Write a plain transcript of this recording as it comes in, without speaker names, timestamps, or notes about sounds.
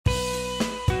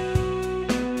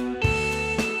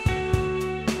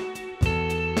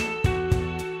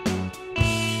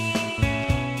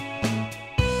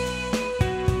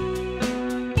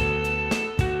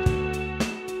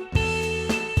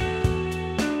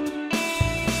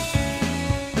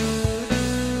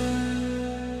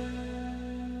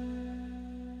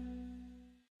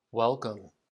welcome.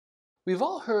 We've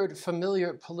all heard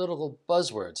familiar political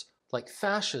buzzwords like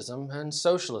fascism and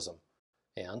socialism,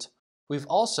 and we've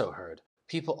also heard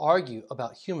people argue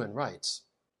about human rights.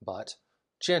 But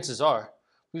chances are,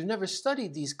 we've never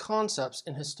studied these concepts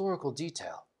in historical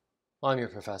detail. I'm your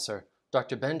professor,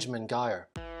 Dr. Benjamin Geyer,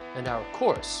 and our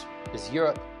course is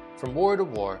Europe from War to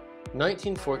War,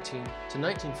 1914 to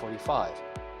 1945,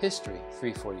 History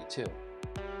 342.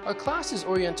 Our class is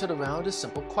oriented around a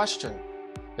simple question.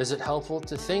 Is it helpful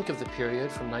to think of the period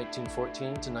from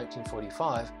 1914 to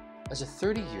 1945 as a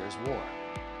 30 years war?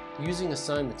 Using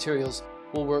assigned materials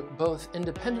will work both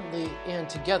independently and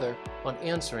together on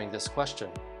answering this question.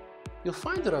 You'll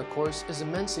find that our course is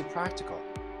immensely practical.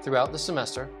 Throughout the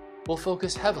semester, we'll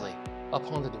focus heavily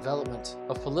upon the development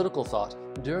of political thought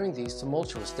during these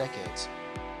tumultuous decades.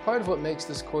 Part of what makes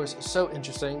this course so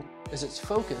interesting is its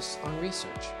focus on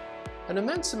research. An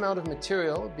immense amount of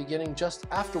material beginning just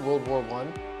after World War I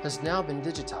has now been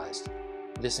digitized.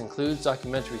 This includes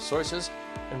documentary sources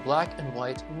and black and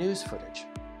white news footage.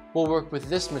 We'll work with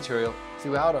this material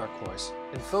throughout our course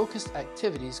in focused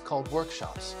activities called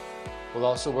workshops. We'll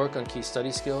also work on key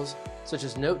study skills such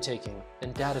as note-taking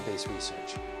and database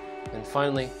research. And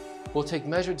finally, we'll take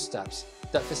measured steps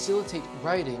that facilitate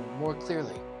writing more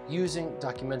clearly using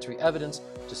documentary evidence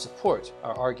to support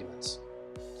our arguments.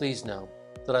 Please know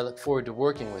that I look forward to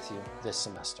working with you this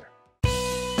semester.